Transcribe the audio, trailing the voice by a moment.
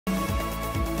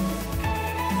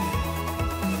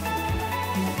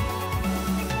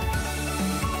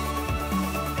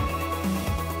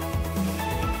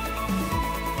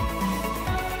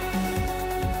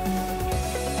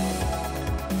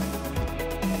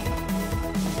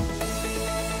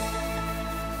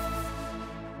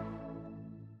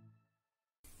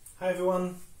Hi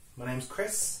everyone, my name's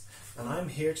Chris and I'm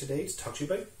here today to talk to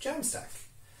you about Jamstack.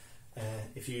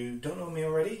 If you don't know me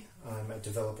already, I'm a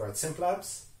developer at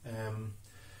SimpleLabs.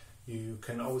 You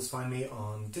can always find me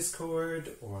on Discord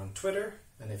or on Twitter,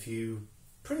 and if you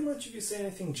say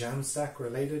anything Jamstack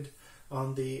related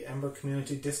on the Ember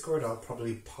community Discord, I'll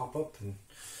probably pop up and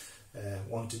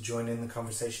want to join in the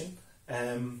conversation.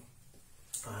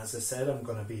 As I said, I'm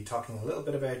going to be talking a little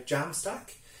bit about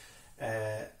Jamstack.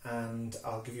 And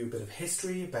I'll give you a bit of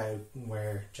history about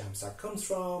where Jamstack comes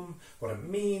from, what it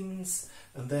means,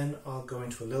 and then I'll go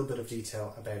into a little bit of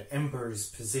detail about Ember's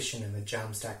position in the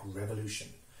Jamstack revolution.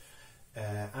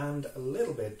 And a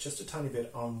little bit, just a tiny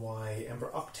bit, on why Ember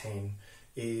Octane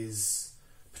is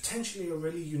potentially a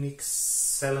really unique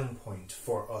selling point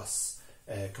for us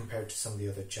compared to some of the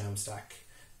other Jamstack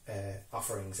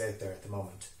offerings out there at the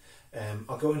moment.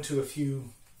 I'll go into a few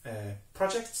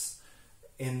projects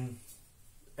in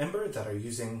Ember that are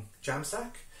using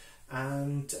Jamstack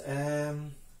and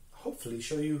hopefully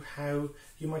show you how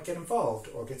you might get involved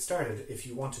or get started if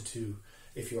you wanted to,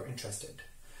 if you're interested.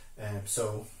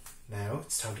 So now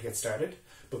it's time to get started,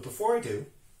 but before I do,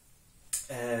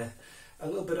 a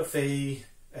little bit of a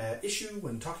issue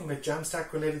when talking about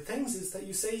Jamstack related things is that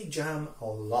you say jam a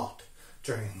lot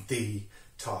during the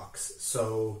talks.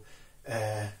 So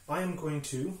I am going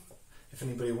to, if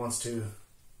anybody wants to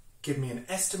give me an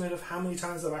estimate of how many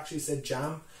times I've actually said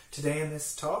jam today in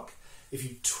this talk, if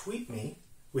you tweet me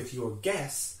with your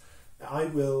guess, I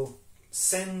will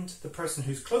send the person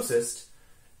who's closest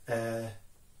a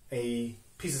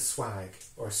piece of swag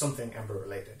or something Ember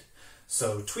related.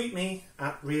 So tweet me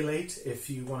at Real8 if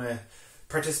you want to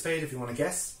participate, if you want to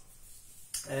guess.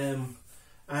 And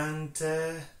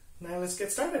now let's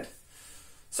get started.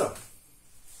 So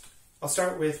I'll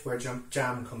start with where jam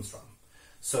comes from.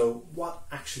 So what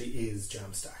actually is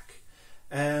Jamstack?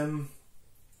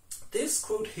 This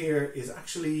quote here is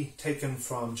actually taken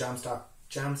from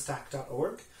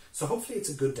jamstack.org, so hopefully it's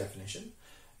a good definition.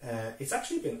 It's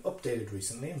actually been updated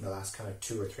recently in the last kind of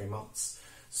 2 or 3 months,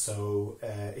 so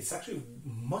it's actually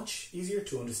much easier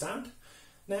to understand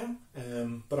now,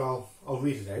 but I'll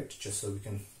read it out just so we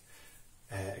can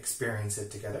experience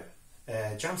it together.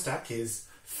 Jamstack is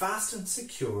fast and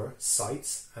secure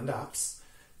sites and apps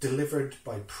delivered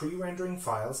by pre-rendering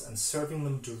files and serving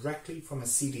them directly from a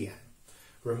CDN,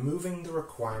 removing the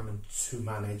requirement to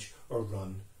manage or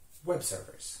run web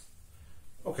servers.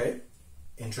 Okay,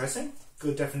 interesting,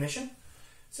 good definition.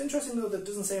 It's interesting though that it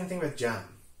doesn't say anything about jam.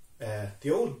 The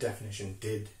old definition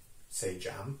did say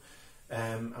jam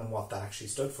and what that actually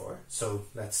stood for, so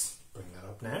let's bring that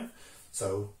up now.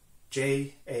 So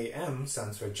JAM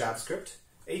stands for JavaScript,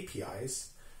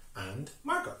 APIs and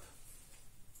markup.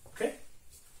 Okay?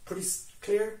 Pretty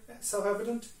clear,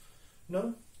 self-evident?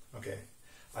 No? Okay,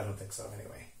 I don't think so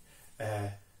anyway.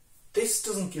 This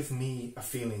doesn't give me a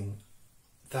feeling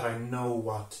that I know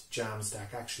what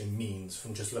Jamstack actually means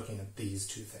from just looking at these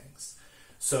two things.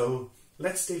 So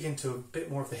let's dig into a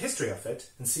bit more of the history of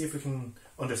it and see if we can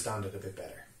understand it a bit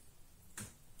better.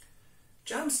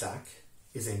 Jamstack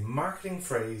is a marketing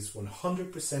phrase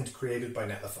 100% created by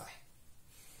Netlify.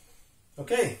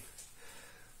 Okay,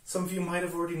 some of you might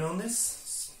have already known this.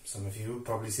 Some of you will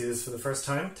probably see this for the first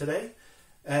time today.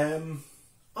 I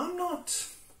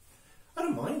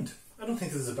don't mind. I don't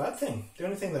think this is a bad thing. The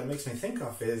only thing that it makes me think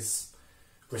of is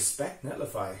respect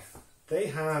Netlify. They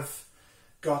have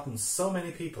gotten so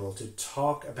many people to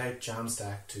talk about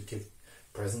Jamstack, to give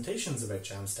presentations about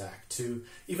Jamstack, to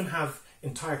even have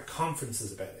entire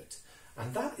conferences about it.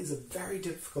 And that is a very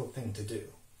difficult thing to do.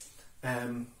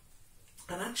 And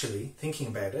actually, thinking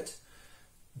about it,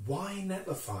 why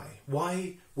Netlify?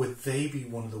 Why would they be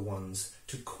one of the ones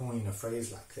to coin a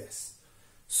phrase like this?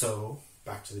 So,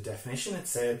 back to the definition, it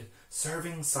said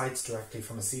serving sites directly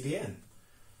from a CDN.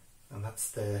 And that's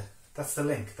the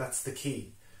link, that's the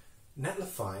key.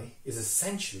 Netlify is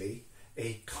essentially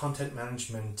a content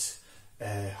management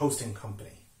hosting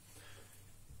company.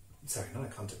 Sorry, not a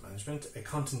content management, a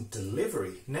content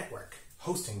delivery network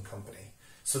hosting company.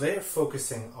 So they are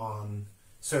focusing on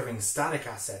serving static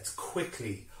assets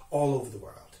quickly all over the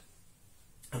world.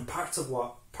 And part of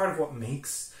what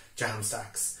makes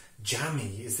Jamstacks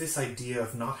jammy is this idea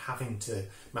of not having to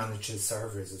manage the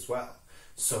servers as well.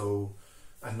 So,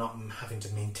 and not having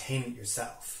to maintain it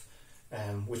yourself,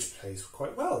 which plays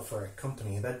quite well for a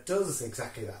company that does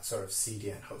exactly that sort of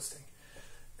CDN hosting.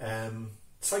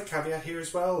 Slight caveat here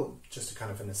as well, just a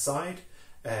kind of an aside.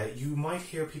 You might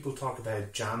hear people talk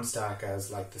about Jamstack as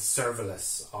like the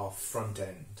serverless of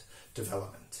front-end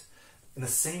development. In the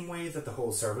same way that the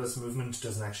whole serverless movement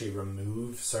doesn't actually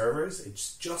remove servers, it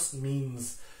just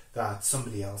means that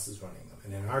somebody else is running them.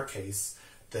 And in our case,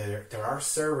 there are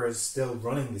servers still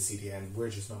running the CDN, we're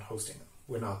just not hosting them.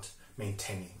 We're not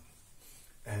maintaining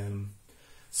them.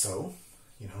 So,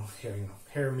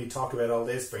 hearing me talk about all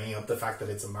this, bringing up the fact that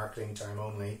it's a marketing term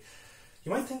only,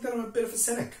 you might think that I'm a bit of a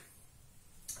cynic.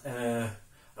 And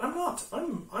I'm not.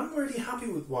 I'm really happy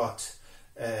with what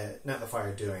Netlify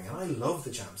are doing, and I love the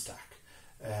Jamstack.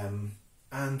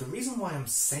 And the reason why I'm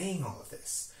saying all of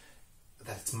this,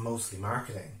 that it's mostly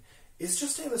marketing, is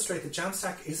just to illustrate that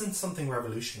Jamstack isn't something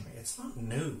revolutionary. It's not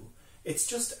new. It's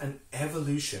just an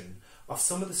evolution of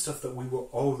some of the stuff that we were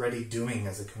already doing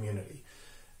as a community.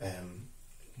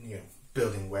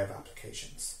 Building web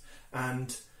applications.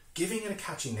 And giving it a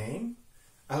catchy name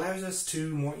allows us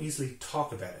to more easily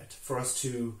talk about it, for us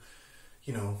to,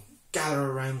 gather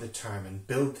around the term and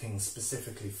build things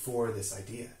specifically for this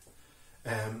idea.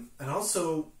 And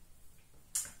also,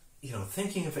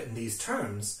 thinking of it in these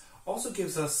terms also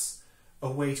gives us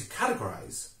a way to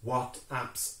categorize what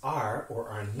apps are or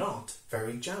are not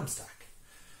very Jamstack.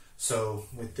 So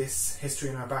with this history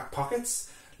in our back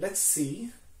pockets, let's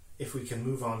see if we can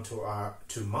move on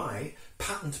to my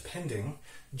patent pending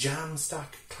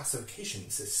Jamstack classification.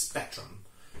 This is Spectrum.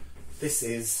 This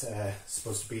is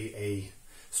supposed to be a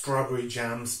strawberry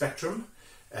jam spectrum.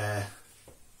 I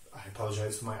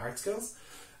apologise for my art skills.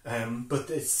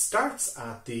 But it starts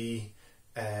at the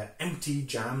empty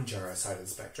jam jar side of the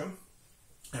spectrum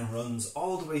and runs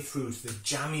all the way through to the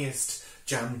jammiest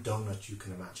jam donut you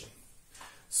can imagine.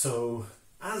 So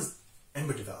as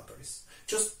Ember developers,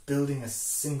 just building a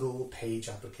single page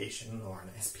application or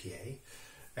an SPA,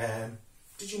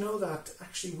 did you know that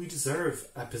actually we deserve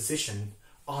a position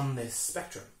on this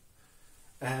spectrum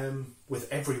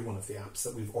with every one of the apps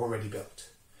that we've already built?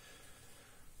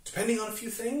 Depending on a few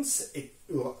things, it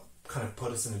will kind of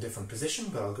put us in a different position,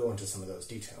 but I'll go into some of those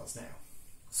details now.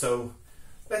 So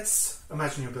let's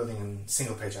imagine you're building a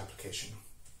single page application.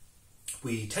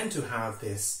 We tend to have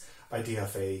this idea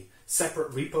of a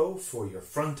separate repo for your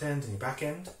front end and your back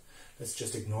end. Let's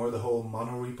just ignore the whole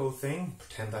mono repo thing,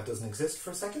 pretend that doesn't exist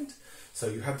for a second. So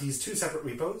you have these two separate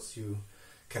repos. You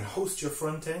can host your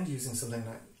front end using something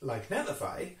like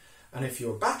Netlify, and if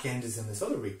your back end is in this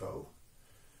other repo,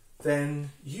 then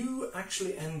you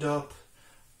actually end up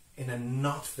in a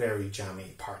not very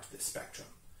jammy part of the spectrum.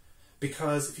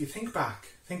 Because if you think back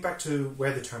to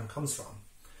where the term comes from,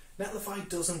 Netlify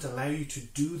doesn't allow you to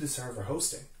do the server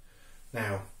hosting.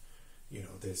 Now,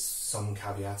 there's some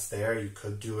caveats there. You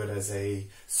could do it as a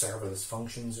serverless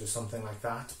functions or something like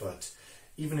that, but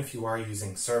even if you are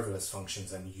using serverless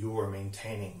functions and you're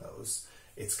maintaining those,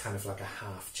 it's kind of like a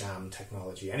half jam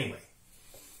technology anyway.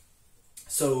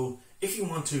 So if you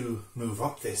want to move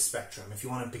up this spectrum, if you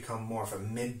want to become more of a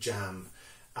mid-jam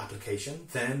application,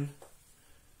 then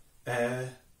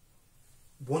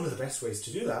one of the best ways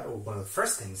to do that, or one of the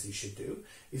first things you should do,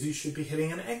 is you should be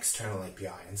hitting an external API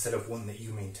instead of one that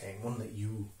you maintain, one that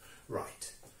you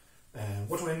write.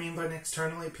 What do I mean by an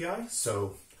external API?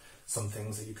 So some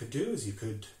things that you could do is you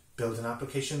could build an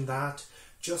application that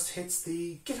just hits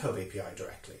the GitHub API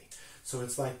directly. So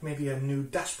it's like maybe a new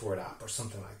dashboard app or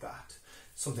something like that.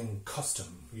 Something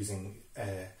custom using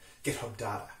GitHub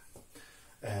data.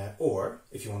 Or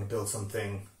if you want to build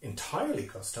something entirely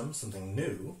custom, something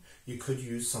new, you could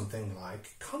use something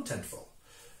like Contentful.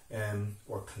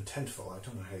 Or Contentful, I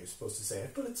don't know how you're supposed to say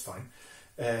it, but it's fine.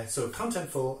 So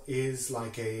Contentful is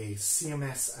like a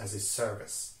CMS as a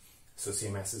service. So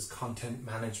CMS is Content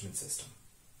Management System.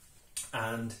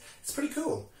 And it's pretty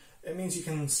cool. It means you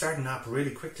can start an app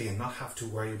really quickly and not have to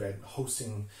worry about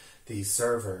hosting the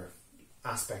server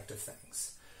aspect of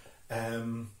things.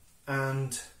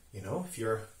 And if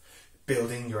you're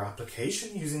building your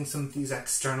application using some of these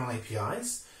external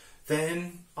APIs,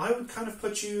 then I would kind of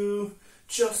put you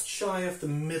just shy of the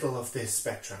middle of this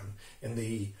spectrum in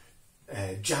the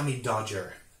jammy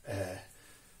dodger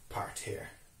part here.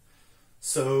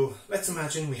 So let's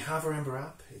imagine we have our Ember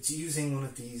app. It's using one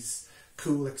of these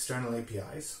cool external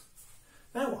APIs.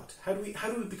 Now what? How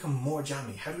do we become more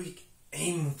jammy? How do we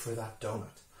aim for that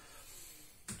donut?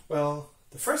 Well,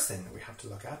 the first thing that we have to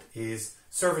look at is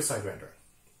server-side rendering.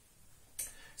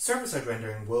 Server-side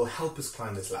rendering will help us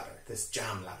climb this ladder, this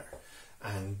jam ladder.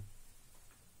 And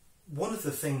one of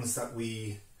the things that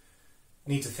we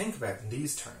need to think about in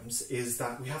these terms is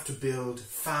that we have to build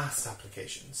fast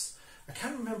applications. I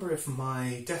can't remember if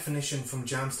my definition from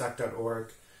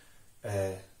jamstack.org,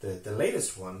 the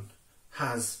latest one,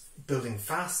 has building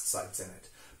fast sites in it,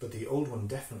 but the old one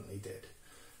definitely did.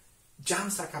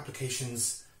 Jamstack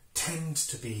applications tend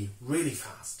to be really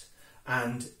fast,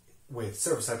 and with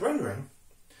server-side rendering,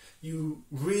 you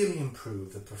really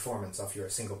improve the performance of your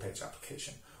single-page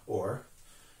application, or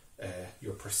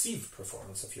your perceived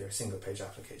performance of your single page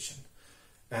application.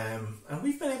 And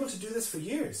we've been able to do this for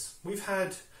years. We've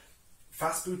had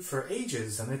Fastboot for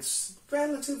ages, and it's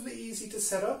relatively easy to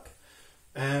set up,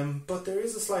 but there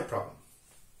is a slight problem.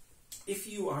 If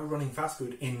you are running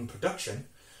Fastboot in production,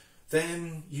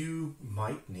 then you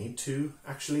might need to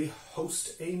actually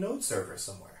host a node server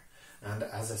somewhere. And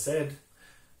as I said,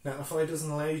 Netlify doesn't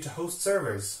allow you to host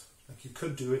servers. Like, you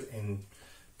could do it in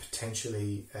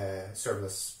potentially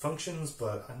serverless functions,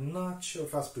 but I'm not sure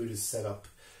Fastboot is set up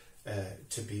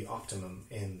to be optimum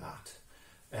in that.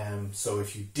 So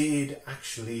if you did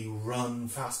actually run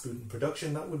Fastboot in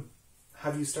production, that would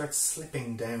have you start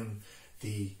slipping down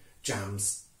the jam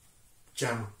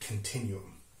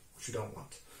continuum, which you don't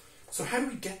want. So how do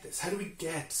we get this? How do we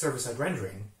get server-side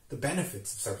rendering, the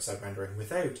benefits of server-side rendering,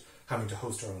 without having to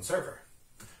host our own server?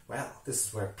 Well, this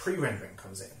is where pre-rendering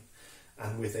comes in.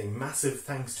 And with a massive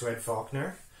thanks to Ed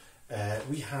Faulkner,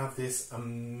 we have this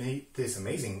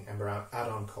amazing Ember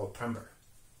add-on called Ember.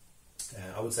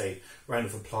 I would say round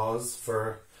of applause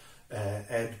for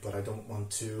Ed, but I don't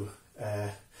want to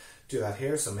do that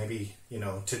here. So maybe,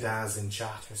 to Daz in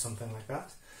chat or something like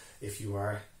that, if you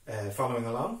are following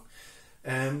along.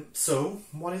 So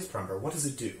what is Ember? What does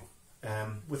it do?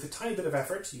 With a tiny bit of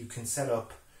effort, you can set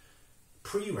up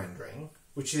pre-rendering,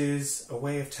 which is a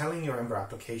way of telling your Ember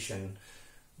application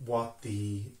what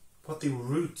the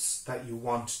routes that you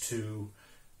want to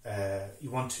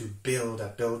build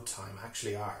at build time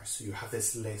actually are. So you have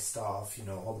this list of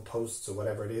all the posts or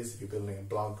whatever it is if you're building a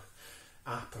blog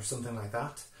app or something like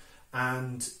that.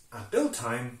 And at build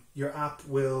time, your app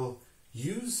will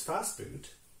use Fastboot,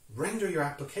 render your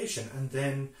application, and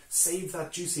then save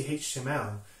that juicy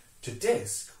HTML to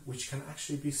disk, which can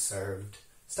actually be served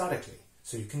statically.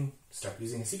 So you can start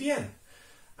using a CDN.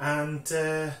 And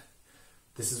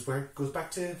this is where it goes back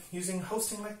to using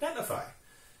hosting like Netlify.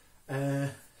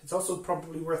 It's also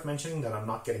probably worth mentioning that I'm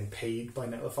not getting paid by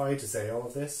Netlify to say all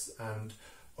of this, and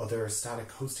other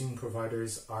static hosting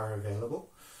providers are available.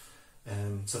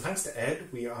 So thanks to Ed,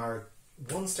 we are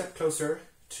one step closer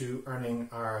to earning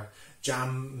our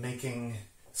jam making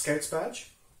Scouts badge.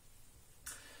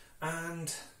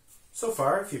 And so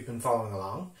far, if you've been following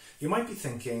along, you might be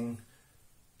thinking,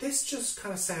 this just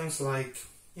kind of sounds like,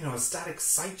 a static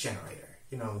site generator,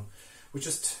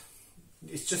 it's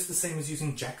just the same as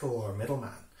using Jekyll or Middleman.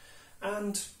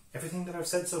 And everything that I've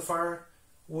said so far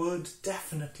would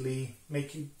definitely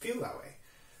make you feel that way.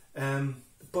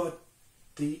 But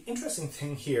the interesting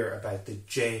thing here about the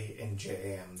J in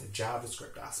JAM, the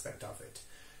JavaScript aspect of it,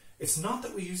 it's not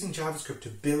that we're using JavaScript to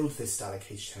build this static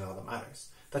HTML that matters.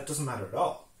 That doesn't matter at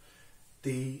all.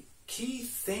 The key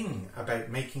thing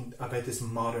about this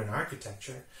modern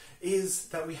architecture is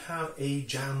that we have a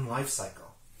jam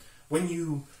lifecycle. When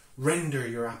you render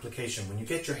your application, when you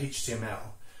get your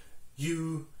HTML,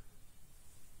 you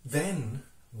then,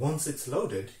 once it's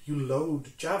loaded, you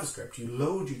load JavaScript. You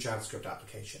load your JavaScript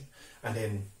application. And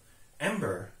in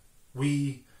Ember,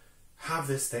 we have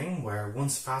this thing where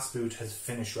once Fastboot has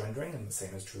finished rendering, and the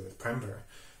same is true with Ember,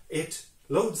 it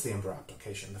loads the Ember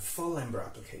application, the full Ember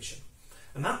application.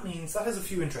 And that means that has a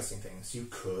few interesting things. You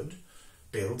could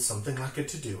build something like a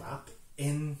to-do app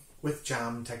with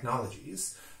jam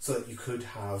technologies, so that you could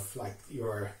have like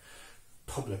your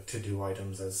public to-do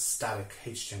items as static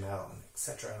HTML and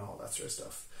etc. and all that sort of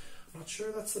stuff. I'm not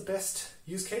sure that's the best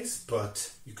use case,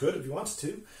 but you could if you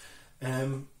wanted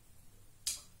to.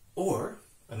 Or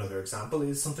another example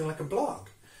is something like a blog.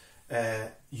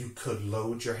 You could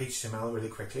load your HTML really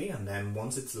quickly, and then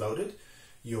once it's loaded,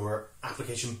 your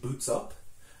application boots up,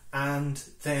 and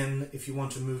then if you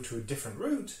want to move to a different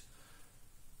route,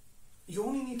 you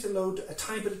only need to load a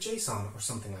tiny bit of JSON or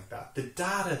something like that, the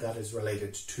data that is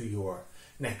related to your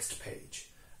next page,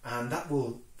 and that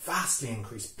will vastly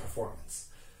increase performance.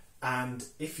 And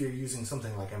if you're using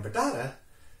something like Ember Data,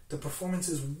 the performance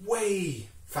is way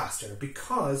faster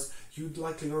because you'd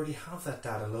likely already have that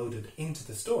data loaded into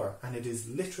the store, and it is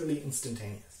literally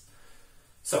instantaneous.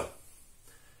 So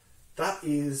that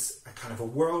is a kind of a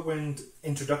whirlwind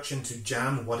introduction to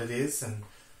Jam, what it is and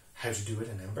how to do it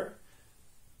in Ember.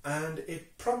 And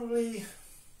it probably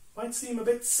might seem a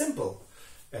bit simple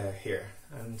here.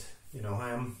 And, I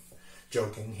am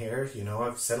joking here.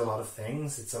 I've said a lot of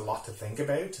things. It's a lot to think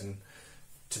about. And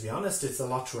to be honest, it's a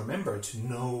lot to remember, to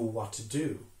know what to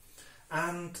do.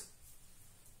 And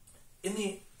in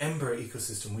the Ember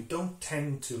ecosystem, we don't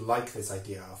tend to like this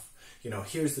idea of,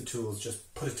 here's the tools,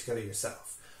 just put it together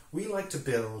yourself. We like to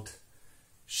build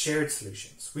shared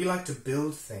solutions. We like to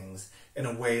build things in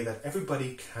a way that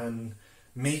everybody can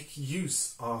make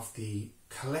use of the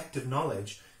collective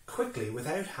knowledge quickly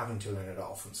without having to learn it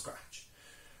all from scratch.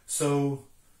 So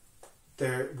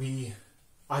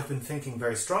I've been thinking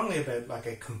very strongly about like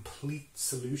a complete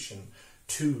solution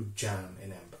to Jam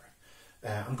in Ember.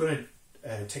 I'm going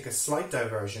to take a slight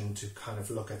diversion to kind of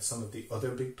look at some of the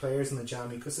other big players in the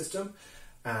Jam ecosystem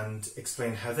and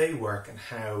explain how they work and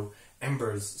how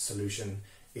Ember's solution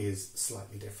is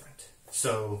slightly different.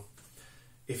 So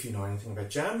if you know anything about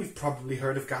Jam, you've probably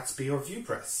heard of Gatsby or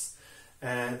Vuepress.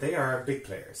 They are big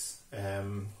players.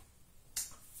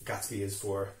 Gatsby is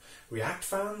for React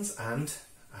fans, and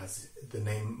as the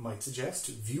name might suggest,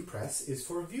 Vuepress is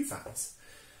for Vue fans.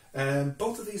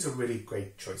 Both of these are really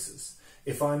great choices.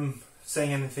 If I'm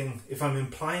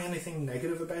implying anything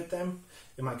negative about them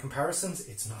in my comparisons,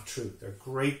 it's not true. They're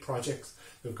great projects,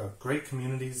 they've got great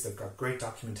communities, they've got great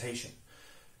documentation.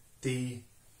 The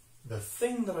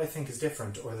thing that I think is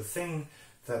different, or the thing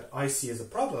that I see as a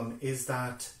problem, is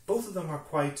that both of them are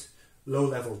quite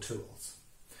low-level tools.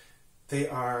 They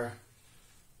are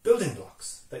building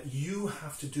blocks that you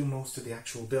have to do most of the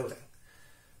actual building.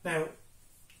 Now,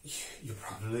 you're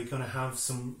probably going to have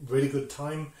some really good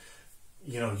time,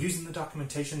 using the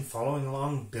documentation, following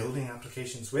along, building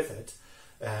applications with it.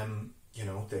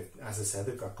 As I said,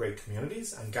 they've got great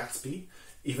communities, and Gatsby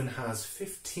even has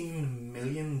 $15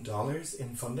 million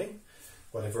in funding,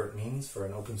 whatever it means for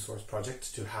an open source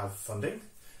project to have funding.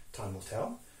 Time will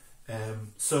tell.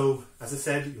 So, as I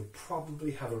said, you'll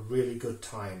probably have a really good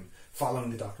time following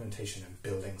the documentation and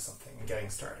building something and getting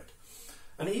started.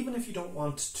 And even if you don't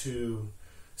want to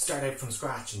start out from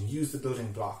scratch and use the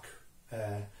building block,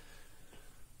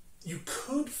 you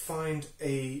could find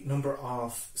a number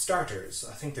of starters.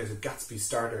 I think there's a Gatsby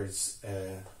starters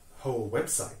whole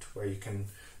website where you can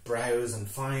browse and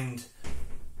find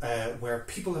where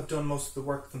people have done most of the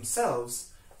work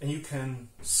themselves, and you can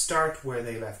start where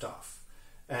they left off.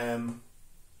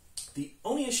 The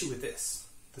only issue with this,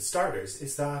 the starters,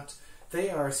 is that they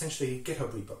are essentially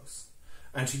GitHub repos.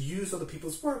 And to use other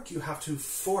people's work, you have to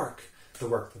fork the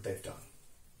work that they've done.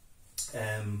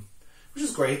 Which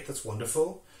is great, that's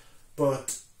wonderful.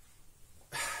 But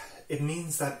it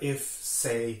means that if,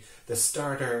 say, the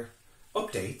starter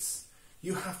updates,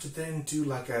 you have to then do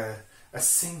like a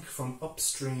sync from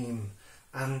upstream,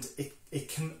 and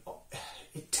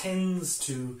it tends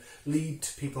to lead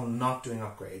to people not doing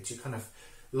upgrades. You're kind of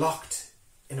locked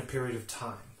in a period of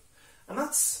time. And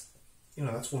that's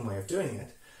one way of doing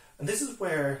it. And this is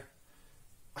where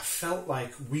I felt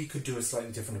like we could do a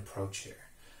slightly different approach here.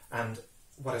 And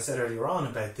what I said earlier on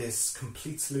about this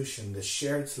complete solution, the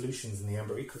shared solutions in the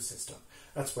Ember ecosystem,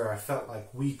 that's where I felt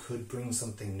like we could bring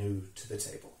something new to the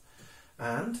table.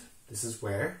 And this is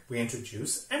where we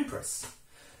introduce Empress.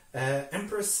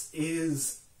 Empress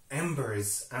is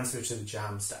Ember's answer to the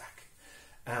Jamstack,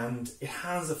 and it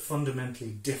has a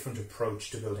fundamentally different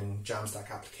approach to building Jamstack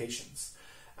applications.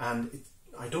 And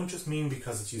I don't just mean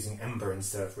because it's using Ember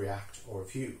instead of React or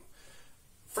Vue.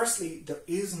 Firstly, there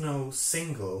is no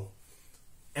single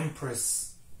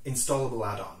Empress installable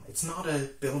add-on. It's not a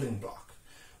building block.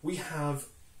 We have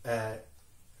a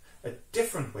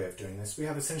different way of doing this. We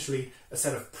have essentially a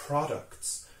set of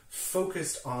products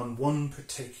focused on one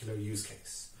particular use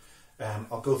case.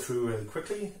 I'll go through really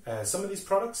quickly some of these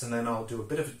products, and then I'll do a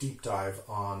bit of a deep dive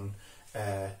on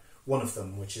one of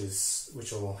them, which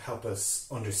will help us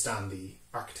understand the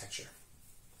architecture.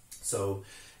 So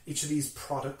each of these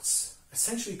products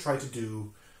essentially try to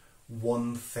do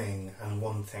one thing and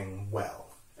one thing well.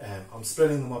 I'm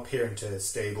splitting them up here into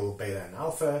stable, beta and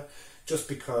alpha, just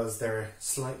because they're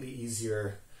slightly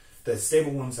easier. The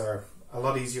stable ones are a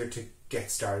lot easier to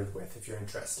get started with if you're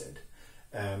interested.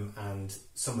 And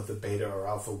some of the beta or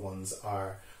alpha ones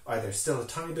are either still a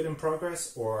tiny bit in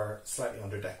progress or slightly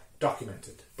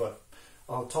documented, but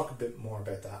I'll talk a bit more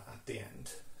about that at the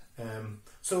end.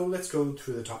 So let's go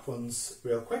through the top ones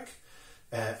real quick.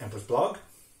 Empress blog.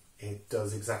 It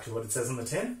does exactly what it says on the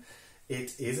tin.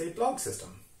 It is a blog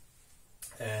system.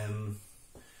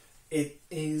 It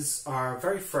is our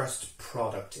very first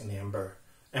product in the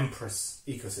Empress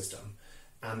ecosystem,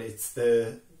 and it's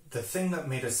the thing that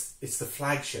made us, it's the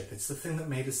flagship, it's the thing that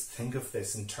made us think of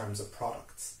this in terms of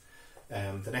products.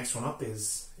 The next one up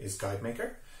is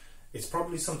GuideMaker. It's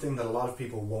probably something that a lot of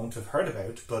people won't have heard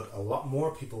about, but a lot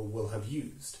more people will have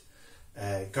used.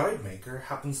 GuideMaker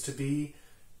happens to be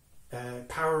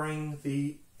powering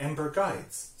the Ember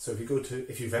guides. So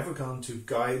if you've ever gone to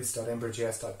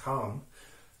guides.emberjs.com,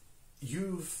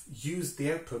 you've used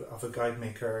the output of a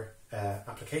GuideMaker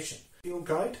application. Field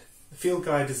guide. The field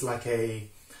guide is like a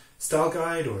style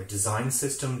guide or a design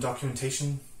system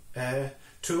documentation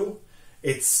tool.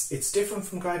 It's different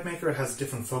from GuideMaker. It has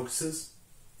different focuses.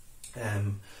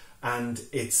 and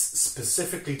it's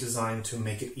specifically designed to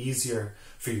make it easier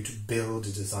for you to build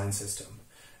a design system.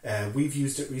 We've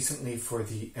used it recently for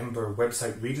the Ember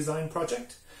website redesign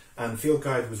project, and Field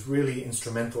Guide was really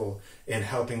instrumental in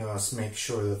helping us make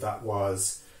sure that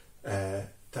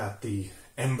that the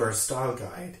Ember style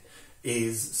guide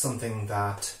is something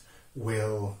that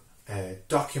will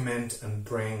document and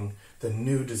bring the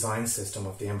new design system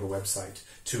of the Ember website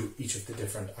to each of the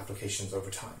different applications over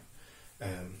time.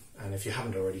 And if you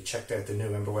haven't already checked out the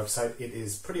new Ember website, it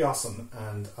is pretty awesome,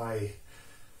 and I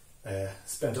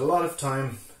spent a lot of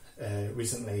time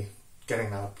recently getting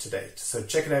that up to date. So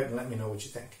check it out and let me know what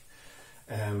you think.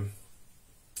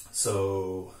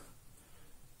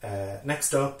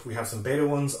 Next up, we have some beta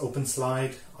ones.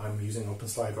 OpenSlide. I'm using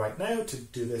OpenSlide right now to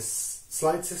do this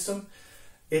slide system.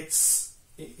 It's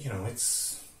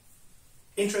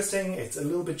interesting. It's a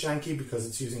little bit janky because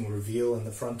it's using Reveal in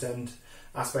the front end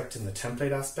aspect and the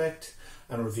template aspect,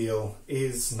 and Reveal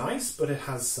is nice, but it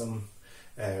has some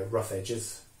rough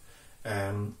edges.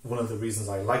 One of the reasons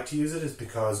I like to use it is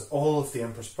because all of the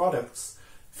Empress products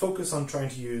focus on trying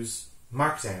to use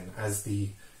Markdown as the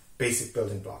basic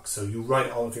building block. So you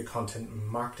write all of your content in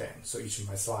Markdown. So each of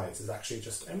my slides is actually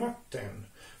just a Markdown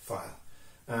file.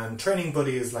 And Training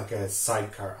Buddy is like a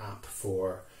sidecar app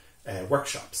for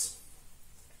workshops.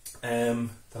 The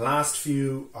last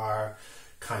few are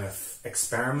kind of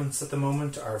experiments at the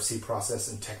moment, RFC process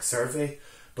and tech survey,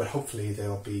 but hopefully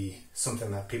they'll be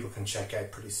something that people can check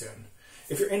out pretty soon.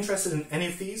 If you're interested in any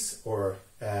of these, or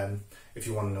if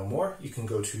you want to know more, you can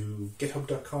go to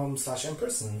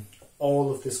github.com/Empress, and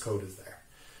all of this code is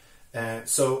there.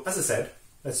 So as I said,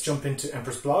 let's jump into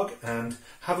Empress blog and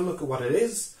have a look at what it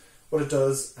is, what it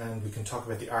does, and we can talk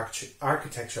about the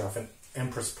architecture of an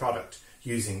Empress product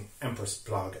using Empress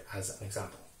blog as an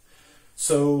example.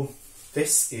 So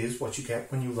this is what you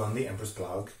get when you run the Empress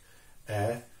blog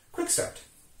quick start.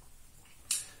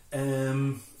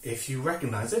 If you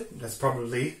recognize it, that's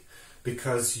probably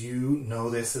because you know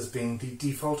this as being the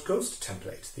default Ghost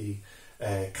template, the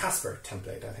Casper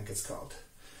template, I think it's called.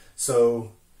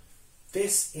 So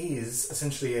this is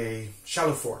essentially a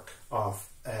shallow fork of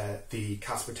the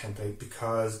Casper template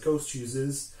because Ghost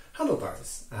uses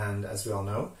handlebars, and as we all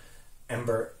know,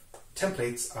 Ember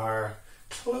templates are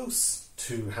close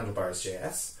to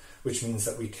handlebars.js, which means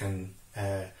that we can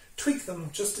tweak them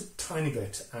just a tiny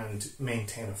bit and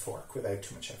maintain a fork without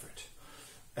too much effort.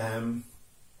 And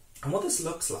what this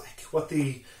looks like, what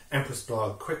the Empress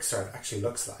blog quick start actually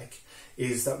looks like,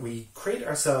 is that we create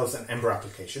ourselves an Ember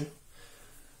application,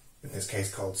 in this case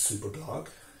called Superblog.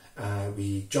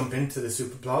 We jump into the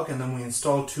Superblog and then we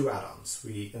install two add-ons.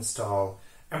 We install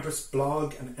Empress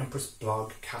blog and Empress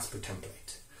blog Casper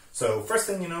template. So first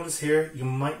thing you notice here, you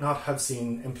might not have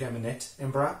seen npm init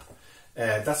Ember app.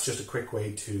 That's just a quick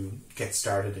way to get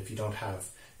started if you don't have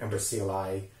Ember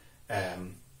CLI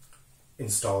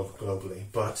installed globally.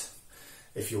 But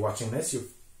if you're watching this, you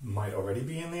might already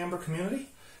be in the Ember community,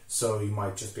 so you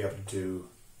might just be able to do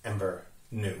Ember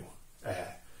new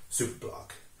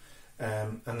Superblog.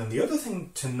 And then the other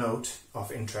thing to note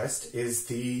of interest is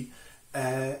the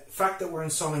fact that we're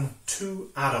installing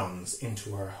two add-ons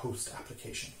into our host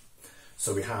application.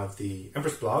 So we have the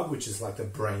Empress blog, which is like the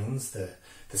brains, the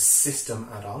system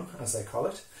add-on, as I call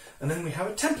it, and then we have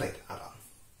a template add-on.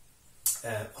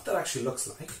 What that actually looks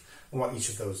like, and what each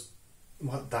of those,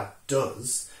 what that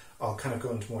does, I'll kind of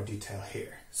go into more detail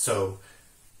here. So,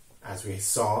 as we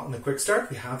saw in the quick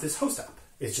start, we have this host app.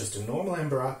 It's just a normal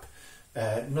Ember app,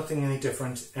 nothing any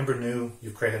different. Ember new,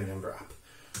 you've created an Ember app.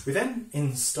 We then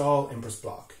install Empress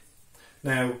blog.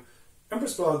 Now,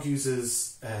 Empress blog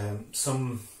uses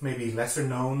some maybe lesser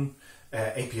known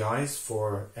APIs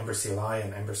for Ember CLI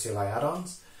and Ember CLI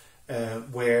add-ons,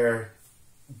 where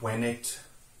when it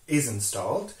is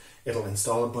installed, it'll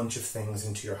install a bunch of things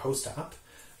into your host app,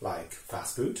 like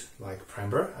Fastboot, like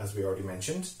Prember, as we already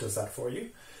mentioned, does that for you.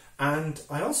 And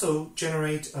I also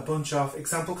generate a bunch of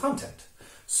example content,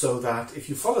 so that if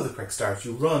you follow the quick start,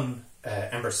 you run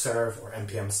Ember serve or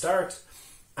npm start,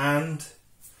 and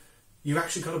you've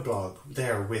actually got a blog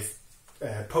there with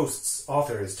posts,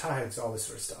 authors, tags, all this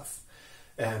sort of stuff.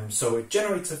 So it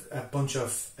generates a bunch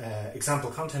of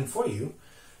example content for you,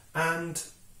 and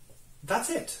that's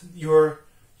it. Your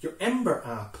Ember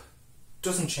app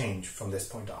doesn't change from this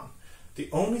point on. The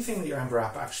only thing that your Ember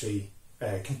app actually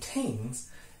contains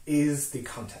is the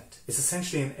content. It's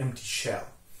essentially an empty shell.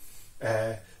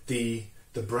 The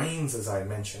brains, as I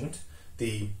mentioned,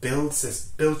 the build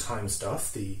time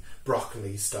stuff, the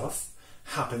broccoli stuff,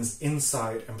 happens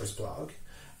inside Empress blog,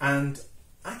 and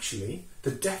actually the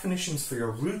definitions for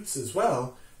your roots as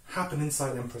well happen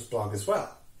inside Empress blog as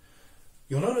well.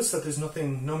 you'll notice that there's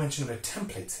no mention about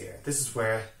templates here. This is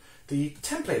where the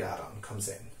template add-on comes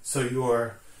in. So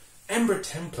your Ember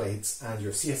templates and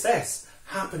your CSS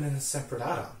happen in a separate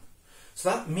add-on. So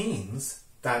that means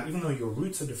that even though your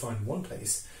roots are defined in one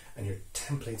place and your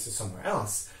templates are somewhere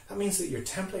else, that means that your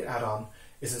template add-on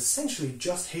is essentially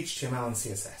just HTML and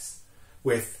CSS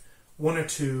with one or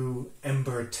two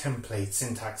Ember template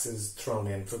syntaxes thrown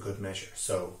in for good measure.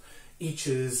 So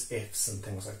eaches, ifs, and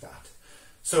things like that.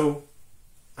 So,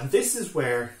 and this is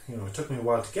where, it took me a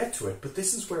while to get to it, but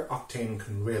this is where Octane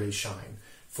can really shine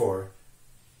for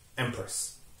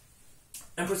Empress.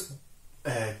 Empress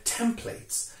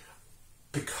templates,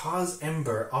 because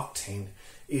Ember Octane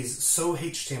is so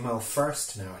HTML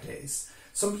first nowadays,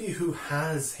 somebody who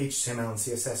has HTML and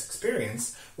CSS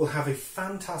experience will have a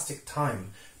fantastic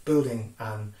time building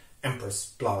an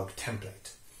Empress blog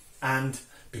template. And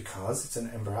because it's an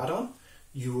Ember add-on,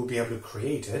 you will be able to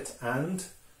create it and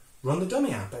run the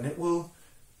dummy app, and it will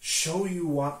show you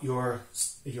what your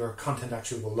content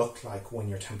actually will look like when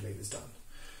your template is done.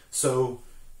 So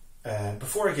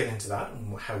before I get into that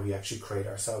and how we actually create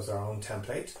ourselves our own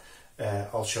template,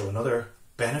 I'll show another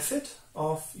benefit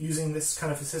of using this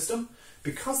kind of a system.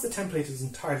 Because the template is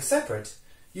entirely separate,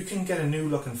 you can get a new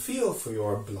look and feel for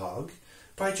your blog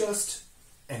by just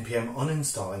npm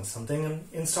uninstalling something and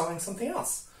installing something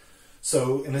else.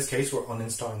 So in this case, we're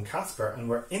uninstalling Casper and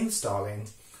we're installing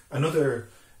another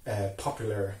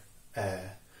popular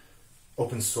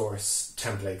open source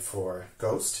template for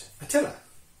Ghost, Attila.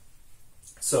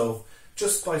 So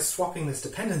just by swapping this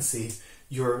dependency,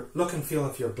 your look and feel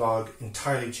of your blog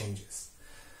entirely changes.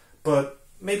 But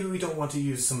maybe we don't want to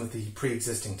use some of the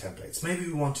pre-existing templates. Maybe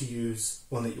we want to use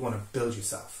one that you want to build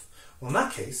yourself. Well, in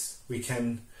that case, we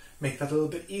can make that a little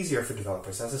bit easier for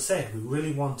developers. As I said, we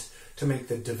really want to make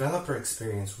the developer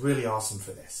experience really awesome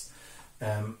for this.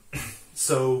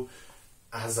 So,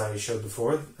 as I showed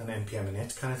before, an npm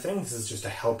init kind of thing, this is just a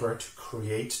helper to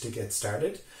create to get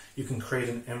started. You can create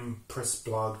an Empress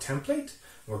blog template.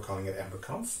 We're calling it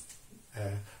EmberConf.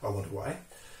 I wonder why.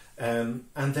 And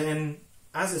then,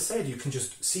 as I said, you can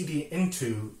just cd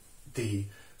into the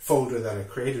folder that I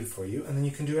created for you, and then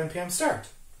you can do npm start.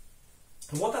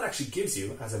 And what that actually gives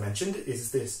you, as I mentioned,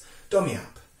 is this dummy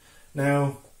app.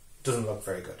 Now, it doesn't look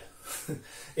very good.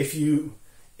 If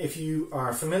you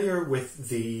are familiar with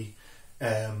the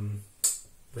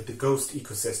Ghost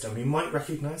ecosystem, you might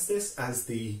recognize this as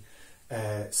the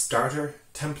starter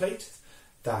template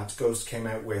that Ghost came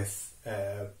out with.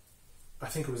 I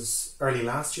think it was early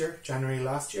last year, January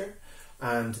last year.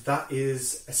 And that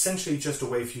is essentially just a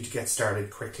way for you to get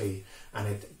started quickly, and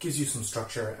it gives you some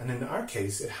structure. And in our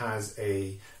case, it has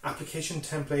a application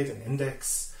template, an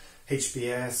index,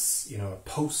 HBS, a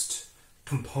post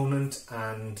component,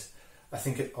 and I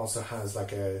think it also has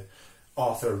like a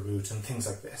author root and things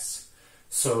like this.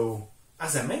 So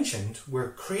as I mentioned,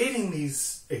 we're creating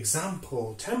these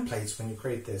example templates when you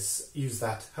create this, use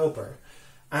that helper.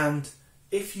 And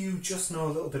if you just know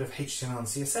a little bit of HTML and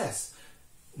CSS,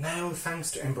 now,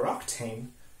 thanks to Ember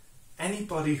Octane,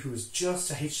 anybody who's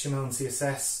just a HTML and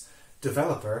CSS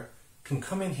developer can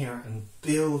come in here and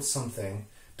build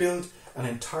an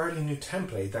entirely new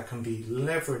template that can be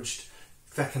leveraged,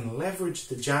 that can leverage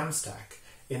the Jamstack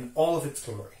in all of its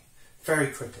glory very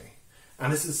quickly.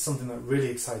 And this is something that really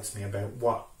excites me about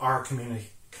what our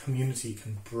community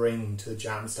can bring to the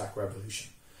Jamstack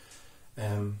revolution.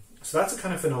 So that's a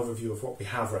kind of an overview of what we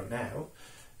have right now.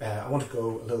 I want to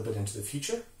go a little bit into the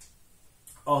future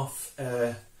of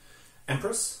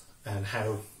Empress and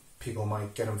how people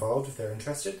might get involved if they're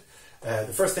interested.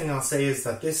 The first thing I'll say is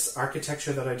that this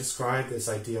architecture that I described, this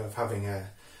idea of having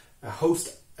a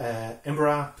host Ember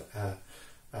app,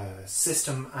 a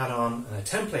system add-on and a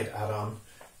template add-on,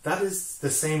 that is the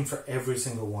same for every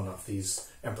single one of these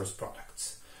Empress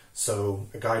products. So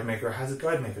a guide maker has a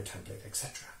guide maker template,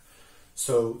 etc.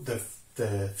 So the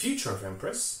future of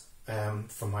Empress,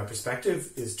 from my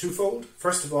perspective, is twofold.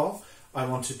 First of all, I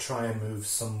want to try and move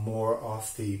some more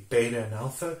of the beta and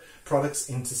alpha products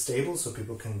into stable so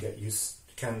people can get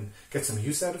some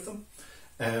use out of them.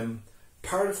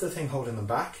 Part of the thing holding them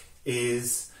back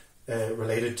is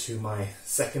related to my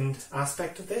second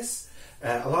aspect of this.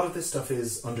 A lot of this stuff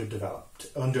is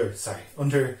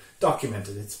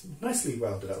under-documented. It's nicely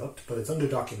well developed, but it's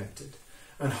under-documented.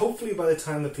 And hopefully by the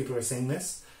time that people are seeing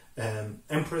this,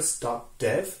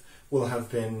 empress.dev will have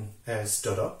been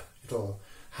stood up. It'll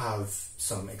have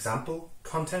some example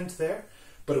content there,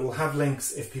 but it will have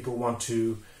links if people want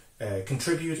to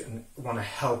contribute and want to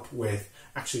help with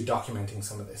actually documenting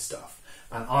some of this stuff.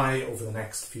 And I, over the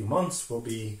next few months, will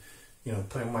be,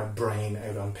 putting my brain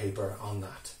out on paper on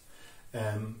that.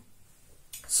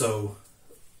 So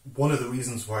one of the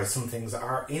reasons why some things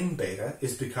are in beta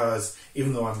is because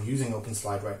even though I'm using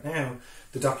OpenSlide right now,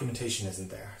 the documentation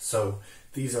isn't there. So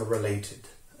these are related.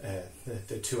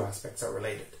 The two aspects are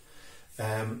related.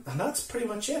 And that's pretty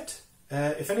much it.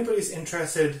 If anybody's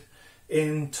interested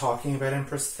in talking about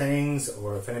Empress things,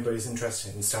 or if anybody's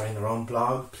interested in starting their own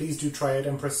blog, please do try out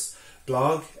Empress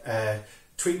blog.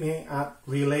 Tweet me at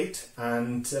Relate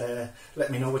and let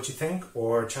me know what you think,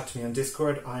 or chat to me on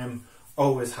Discord. I am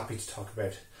always happy to talk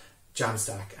about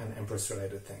Jamstack and Empress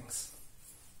related things.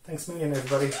 Thanks a million,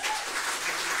 everybody.